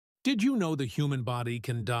Did you know the human body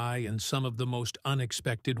can die in some of the most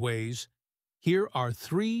unexpected ways? Here are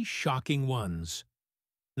three shocking ones.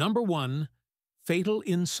 Number 1. Fatal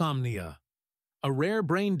insomnia. A rare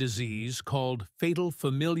brain disease called fatal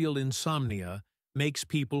familial insomnia makes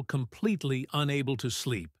people completely unable to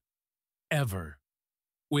sleep. Ever.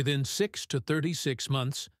 Within 6 to 36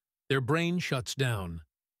 months, their brain shuts down,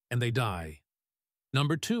 and they die.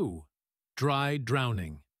 Number 2. Dry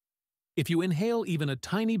drowning. If you inhale even a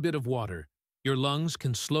tiny bit of water, your lungs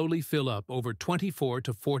can slowly fill up over 24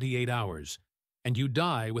 to 48 hours, and you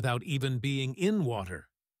die without even being in water.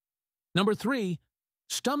 Number 3.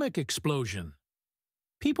 Stomach explosion.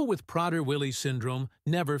 People with Prader-Willi syndrome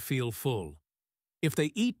never feel full. If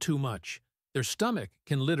they eat too much, their stomach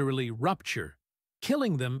can literally rupture,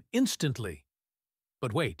 killing them instantly.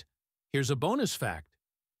 But wait, here's a bonus fact.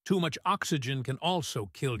 Too much oxygen can also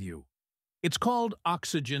kill you. It's called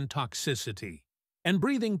oxygen toxicity, and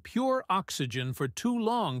breathing pure oxygen for too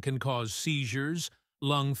long can cause seizures,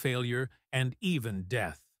 lung failure, and even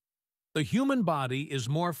death. The human body is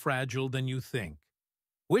more fragile than you think.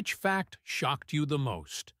 Which fact shocked you the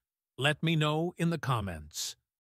most? Let me know in the comments.